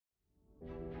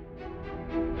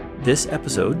This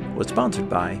episode was sponsored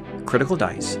by Critical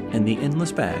Dice and the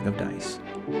Endless Bag of Dice.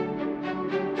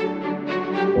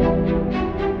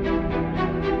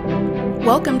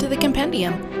 Welcome to the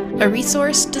Compendium, a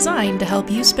resource designed to help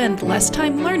you spend less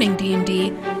time learning D&D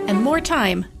and more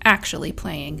time actually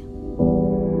playing.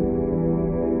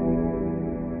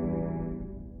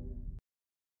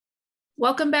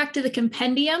 Welcome back to the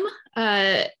Compendium.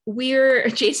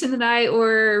 Jason and I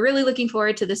were really looking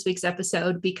forward to this week's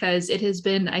episode because it has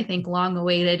been, I think, long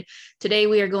awaited. Today,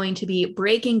 we are going to be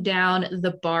breaking down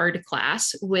the Bard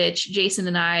class, which Jason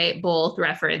and I both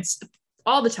reference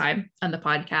all the time on the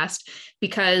podcast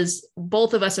because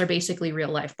both of us are basically real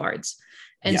life bards.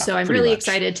 And so I'm really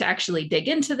excited to actually dig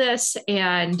into this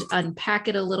and unpack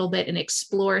it a little bit and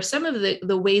explore some of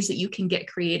the ways that you can get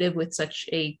creative with such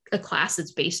a class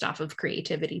that's based off of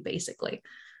creativity, basically.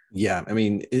 Yeah, I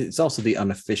mean, it's also the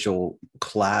unofficial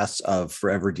class of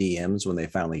forever DMs when they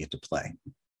finally get to play.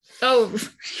 Oh,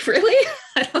 really?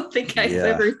 I don't think I've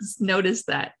ever noticed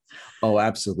that. Oh,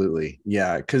 absolutely.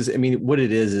 Yeah, because I mean, what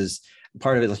it is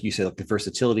part of it, like you said, like the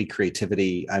versatility,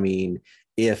 creativity. I mean,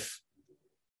 if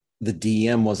the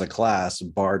DM was a class,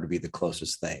 Bard would be the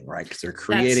closest thing, right? Because they're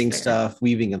creating stuff,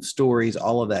 weaving of stories,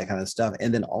 all of that kind of stuff.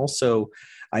 And then also,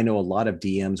 I know a lot of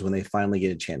DMs when they finally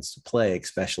get a chance to play,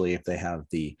 especially if they have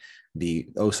the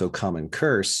oh so common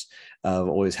curse of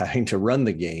always having to run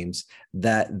the games,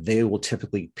 that they will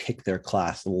typically pick their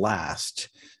class last,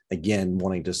 again,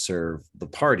 wanting to serve the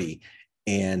party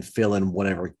and fill in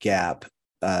whatever gap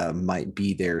might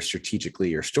be there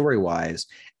strategically or story-wise.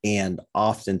 And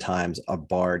oftentimes a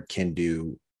bard can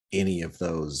do any of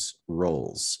those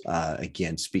roles,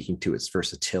 again, speaking to its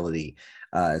versatility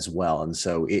as well. And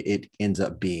so it ends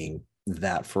up being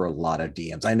that for a lot of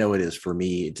DMs. I know it is for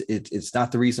me. It's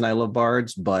not the reason I love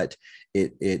bards, but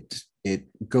it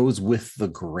goes with the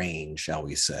grain, shall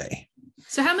we say.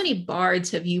 So how many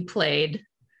bards have you played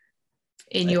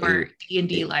in your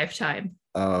D&D lifetime?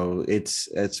 Oh,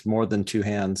 it's more than two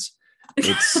hands.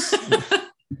 It's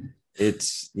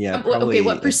okay,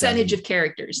 what percentage of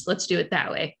characters, let's do it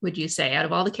that way, would you say out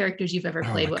of all the characters you've ever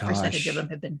played, what percentage of them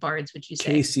have been bards, would you say?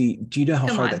 Casey, do you know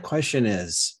how hard that question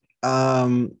is?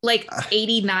 Like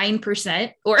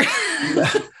 89% or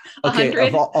okay,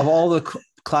 of all the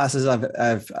classes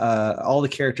I've all the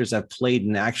characters I've played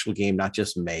in the actual game, not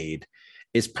just made,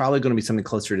 it's probably going to be something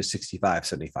closer to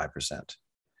 65-75%.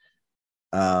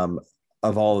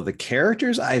 Of all of the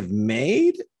characters I've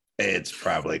made, it's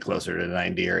probably closer to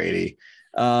 90 or 80.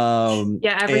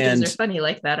 Averages are funny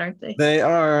like that, aren't they? They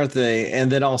are, aren't they?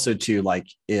 And then also too, like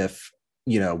if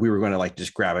we were going to like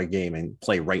just grab a game and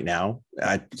play right now,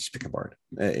 I'd just pick a bard.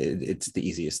 It's the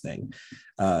easiest thing,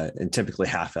 and typically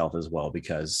half elf as well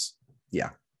because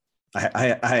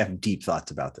I have deep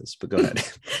thoughts about this, but go ahead.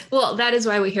 Well, that is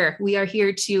why we're here. We are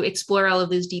here to explore all of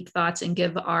those deep thoughts and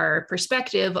give our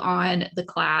perspective on the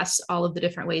class, all of the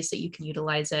different ways that you can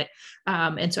utilize it.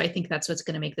 And so I think that's what's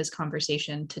going to make this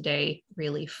conversation today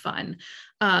really fun.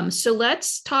 So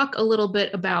let's talk a little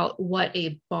bit about what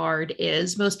a bard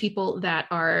is. Most people that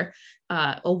are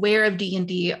aware of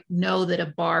D&D know that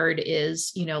a bard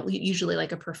is, usually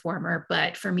like a performer.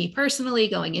 But for me personally,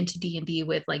 going into D&D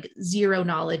with like zero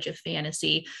knowledge of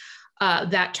fantasy,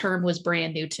 that term was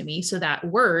brand new to me. So that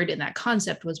word and that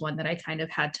concept was one that I kind of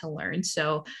had to learn.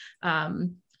 So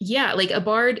like a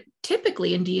bard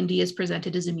typically in D&D is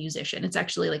presented as a musician. It's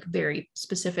actually like very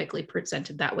specifically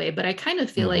presented that way. But I kind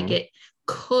of feel like it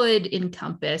could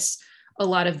encompass a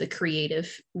lot of the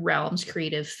creative realms,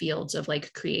 creative fields of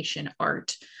like creation,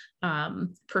 art,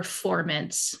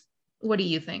 performance. What do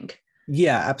you think?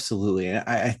 Yeah, absolutely. And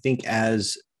I think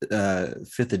as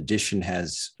fifth edition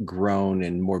has grown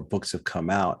and more books have come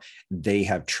out, they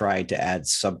have tried to add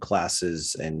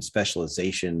subclasses and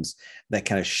specializations that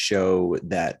kind of show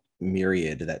that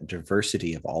myriad, that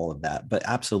diversity of all of that. But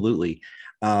absolutely,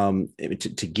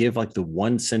 to give like the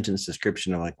one sentence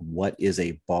description of like what is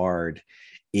a bard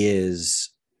is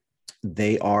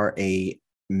they are a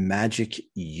magic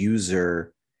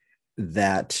user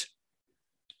that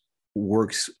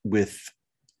works with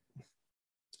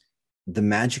the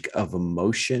magic of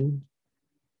emotion,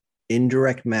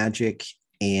 indirect magic,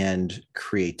 and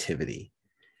creativity.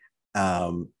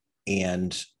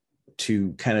 And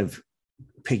to kind of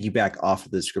piggyback off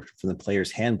of the description from the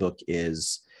player's handbook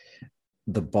is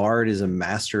the bard is a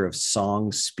master of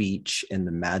song, speech, and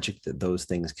the magic that those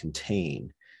things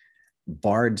contain.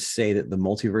 Bards say that the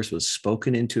multiverse was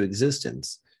spoken into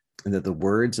existence and that the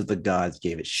words of the gods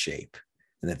gave it shape,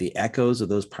 and that the echoes of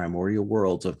those primordial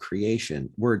words of creation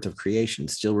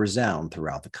still resound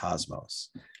throughout the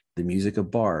cosmos. The The music of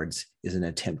bards is an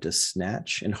attempt to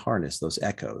snatch and harness those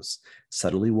echoes,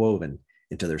 subtly woven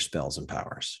into their spells and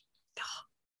powers.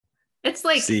 It's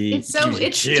like, See, it's so,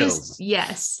 it's chills. just,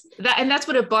 yes. And that's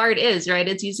what a bard is, right?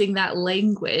 It's using that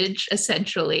language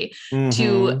essentially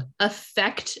to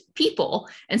affect people.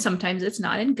 And sometimes it's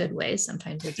not in good ways.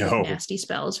 Sometimes it's with nasty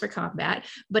spells for combat,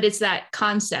 but it's that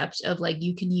concept of like,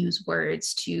 you can use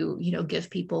words to, give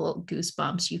people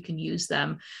goosebumps. You can use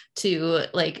them to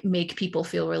like make people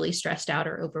feel really stressed out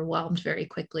or overwhelmed very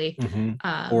quickly.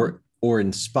 Or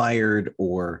inspired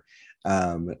or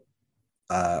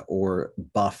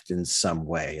buffed in some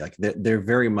way. Like they're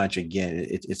very much, again,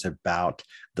 it's about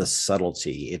the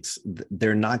subtlety.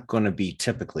 They're not going to be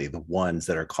typically the ones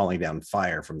that are calling down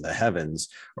fire from the heavens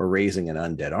or raising an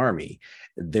undead army.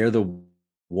 They're the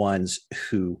ones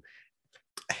who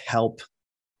help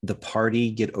the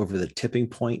party get over the tipping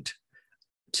point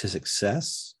to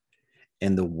success,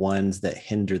 and the ones that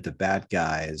hinder the bad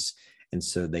guys, and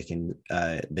so they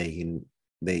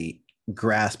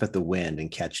grasp at the wind and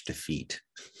catch defeat.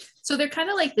 So they're kind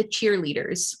of like the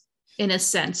cheerleaders in a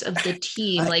sense of the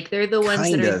team. Like they're the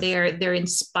ones that are there. They're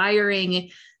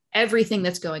inspiring everything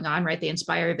that's going on, right? They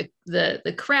inspire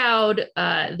the crowd.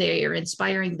 They are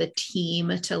inspiring the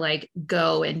team to like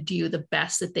go and do the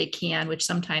best that they can, which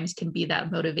sometimes can be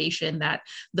that motivation that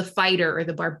the fighter or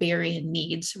the barbarian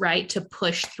needs, right? To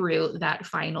push through that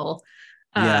final,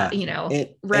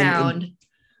 round.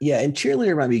 And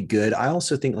cheerleader might be good. I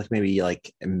also think like maybe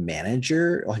like a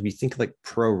manager, like if you think like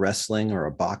pro wrestling or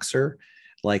a boxer,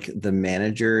 like the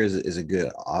manager is a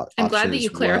good option. I'm glad that you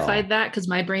clarified that, because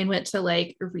my brain went to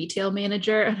like a retail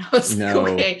manager and I was like,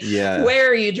 okay,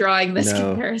 where are you drawing this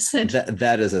comparison?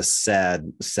 That is a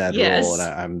sad role,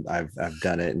 and I've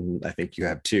done it, and I think you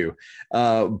have too.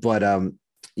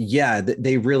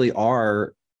 They really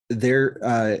are. They're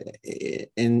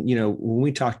and when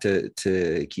we talked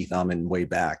to Keith Amman way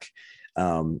back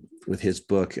with his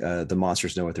book The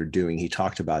Monsters Know What They're Doing, he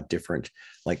talked about different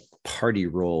like party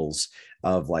roles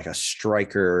of like a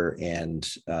striker and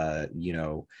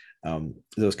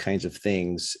those kinds of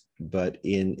things. But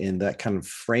in that kind of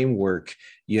framework,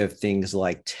 you have things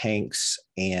like tanks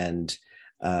and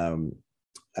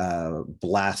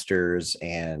blasters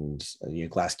and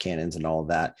glass cannons and all of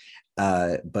that.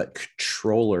 But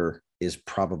controller is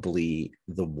probably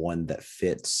the one that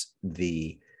fits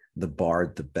the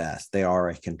bard the best. They are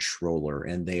a controller,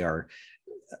 and they are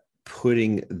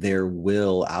putting their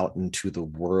will out into the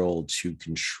world to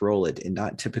control it, and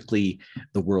not typically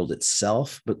the world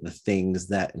itself, but the things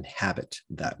that inhabit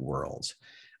that world,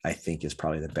 I think is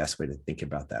probably the best way to think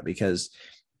about that, because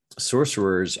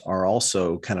sorcerers are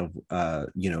also kind of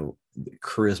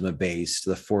charisma based,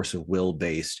 the force of will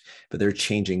based, but they're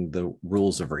changing the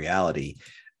rules of reality.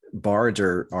 Bards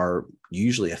are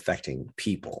usually affecting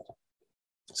people,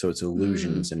 so it's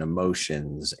illusions and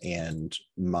emotions and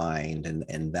mind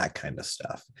and that kind of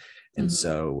stuff. And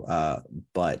so I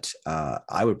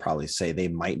would probably say they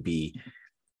might be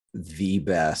the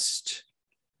best,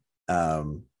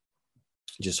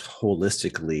 just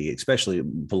holistically, especially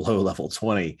below level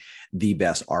 20, the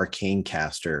best arcane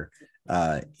caster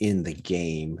in the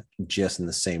game, just in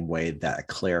the same way that a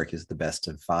cleric is the best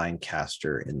divine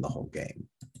caster in the whole game.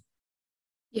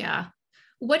 Yeah.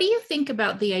 What do you think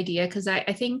about the idea? Because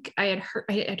I think I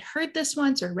had heard this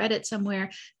once or read it somewhere,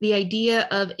 the idea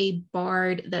of a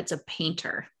bard that's a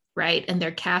painter, right? And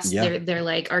their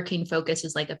like arcane focus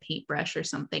is like a paintbrush or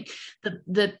something.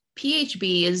 The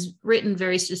PHB is written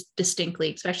very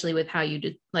distinctly, especially with how you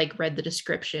read the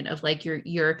description of like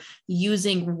you're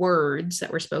using words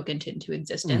that were spoken into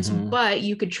existence, but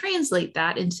you could translate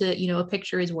that into, a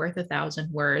picture is worth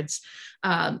 1,000 words.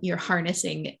 You're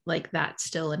harnessing like that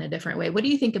still in a different way. What do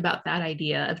you think about that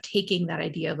idea of taking that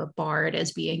idea of a bard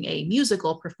as being a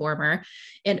musical performer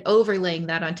and overlaying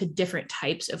that onto different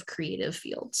types of creative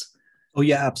fields? Oh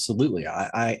yeah, absolutely.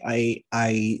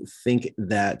 I think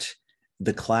that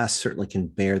the class certainly can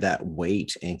bear that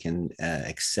weight and can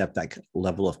accept that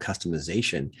level of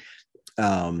customization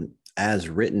as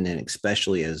written, and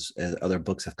especially as other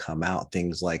books have come out,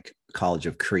 things like College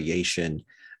of Creation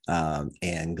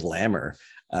and Glamour,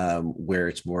 where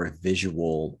it's more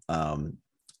visual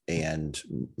and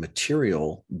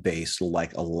material based,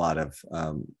 like a lot of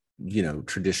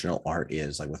traditional art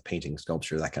is, like with painting,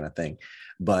 sculpture, that kind of thing.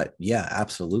 But yeah,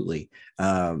 absolutely.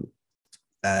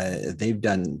 They've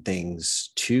done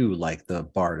things too, like the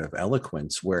Bard of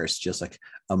Eloquence, where it's just like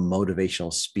a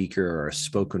motivational speaker or a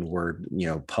spoken word,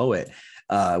 poet,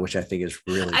 which I think is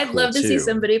really I'd cool love to too. see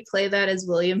somebody play that as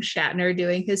William Shatner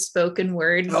doing his spoken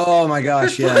word. Oh my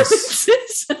gosh, yes.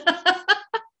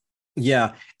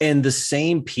 Yeah. And the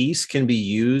same piece can be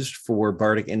used for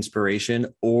bardic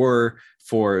inspiration or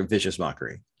for vicious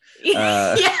mockery.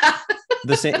 Yeah.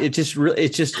 The same,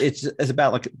 it's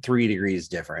about like 3 degrees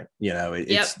different,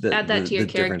 it's Add that to your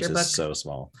the character difference book. is so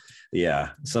small. Yeah,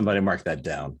 somebody mark that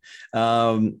down.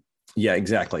 Yeah,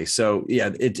 exactly. So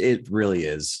yeah, it really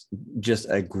is just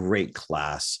a great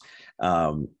class,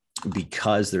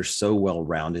 because they're so well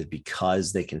rounded,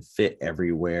 because they can fit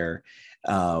everywhere.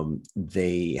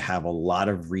 They have a lot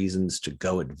of reasons to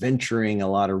go adventuring, a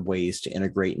lot of ways to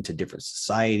integrate into different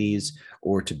societies,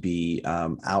 or to be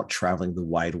out traveling the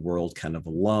wide world kind of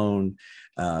alone.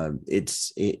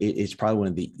 It's probably one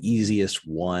of the easiest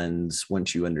ones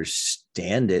once you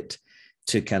understand it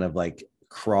to kind of like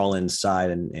crawl inside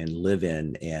and live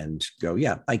in and go,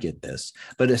 yeah, I get this.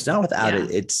 But it's not without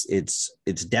it. It's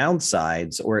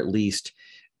downsides, or at least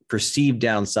perceived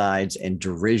downsides and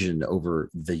derision over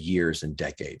the years and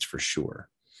decades, for sure.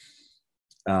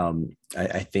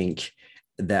 I think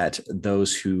that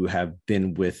those who have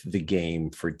been with the game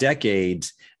for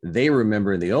decades, they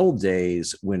remember in the old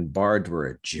days when bards were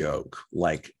a joke.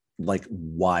 Like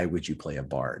why would you play a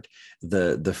bard?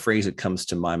 The phrase that comes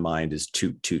to my mind is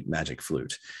toot toot magic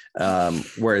flute,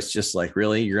 where it's just like,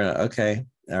 really, you're gonna, okay,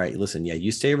 all right, listen, yeah,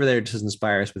 you stay over there to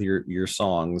inspire us with your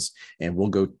songs, and we'll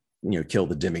go kill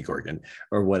the demigorgon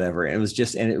or whatever. And it was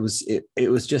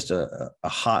just a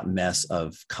hot mess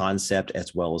of concept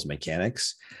as well as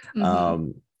mechanics.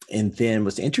 And then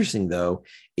what's interesting though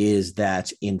is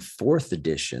that in 4th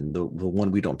edition, the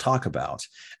one we don't talk about,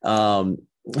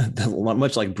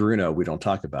 much like Bruno, we don't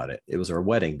talk about it. It was our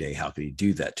wedding day. How could he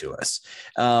do that to us?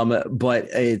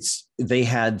 But they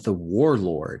had the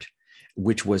warlord,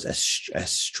 which was a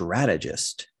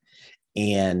strategist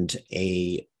and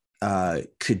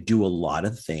could do a lot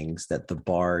of things that the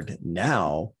bard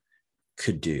now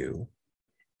could do.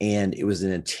 And it was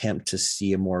an attempt to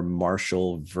see a more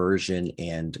martial version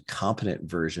and competent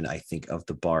version, I think, of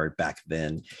the bard back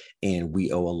then. And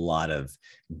we owe a lot of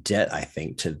debt, I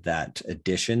think, to that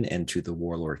addition and to the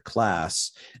warlord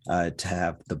class, to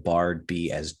have the bard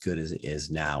be as good as it is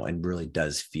now, and really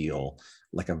does feel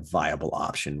like a viable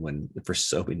option when for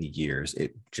so many years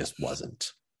it just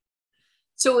wasn't.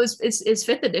 So is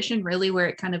 5th edition really where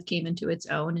it kind of came into its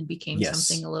own and became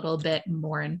something a little bit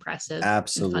more impressive?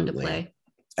 Absolutely. And fun to play?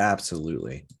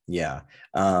 Absolutely. Yeah.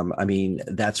 I mean,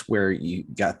 that's where you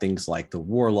got things like the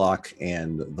warlock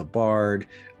and the bard,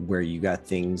 where you got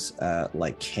things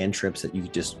like cantrips that you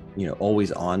just,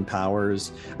 always on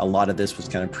powers. A lot of this was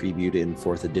kind of previewed in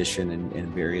 4th edition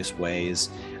in various ways.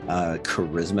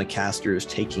 Charisma casters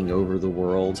taking over the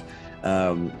world.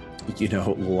 Like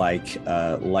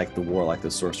the warlock,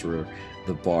 the sorcerer,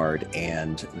 the bard,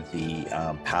 and the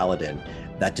paladin.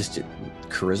 That just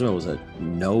charisma was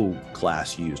no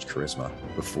class used charisma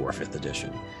before 5th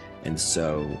edition, and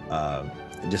so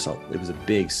it was a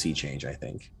big sea change, I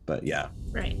think. But yeah,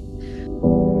 right.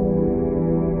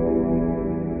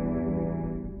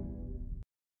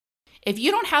 If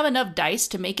you don't have enough dice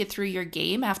to make it through your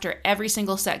game after every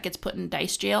single set gets put in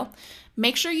dice jail,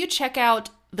 make sure you check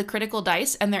out the Critical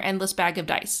Dice and their endless bag of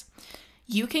dice.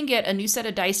 You can get a new set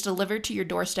of dice delivered to your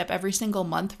doorstep every single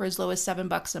month for as low as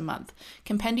 $7 a month.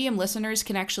 Compendium listeners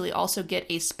can actually also get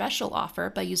a special offer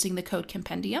by using the code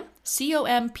Compendium,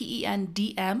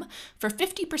 COMPENDM, for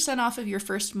 50% off of your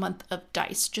first month of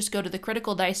dice. Just go to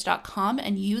thecriticaldice.com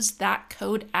and use that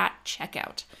code at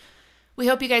checkout. We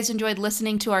hope you guys enjoyed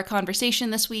listening to our conversation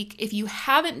this week. If you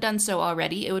haven't done so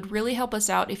already, it would really help us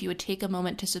out if you would take a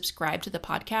moment to subscribe to the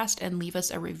podcast and leave us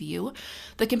a review.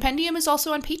 The Compendium is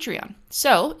also on Patreon.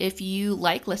 So if you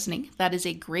like listening, that is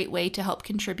a great way to help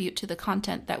contribute to the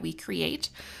content that we create.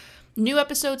 New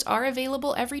episodes are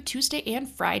available every Tuesday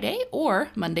and Friday, or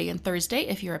Monday and Thursday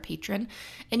if you're a patron.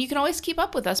 And you can always keep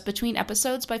up with us between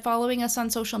episodes by following us on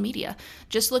social media.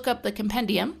 Just look up the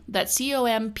Compendium, that's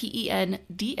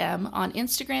COMPENDM, on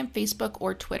Instagram, Facebook,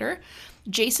 or Twitter.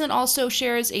 Jason also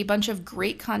shares a bunch of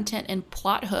great content and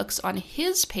plot hooks on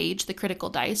his page, The Critical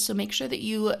Dice, so make sure that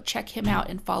you check him out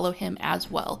and follow him as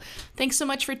well. Thanks so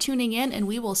much for tuning in, and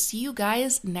we will see you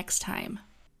guys next time.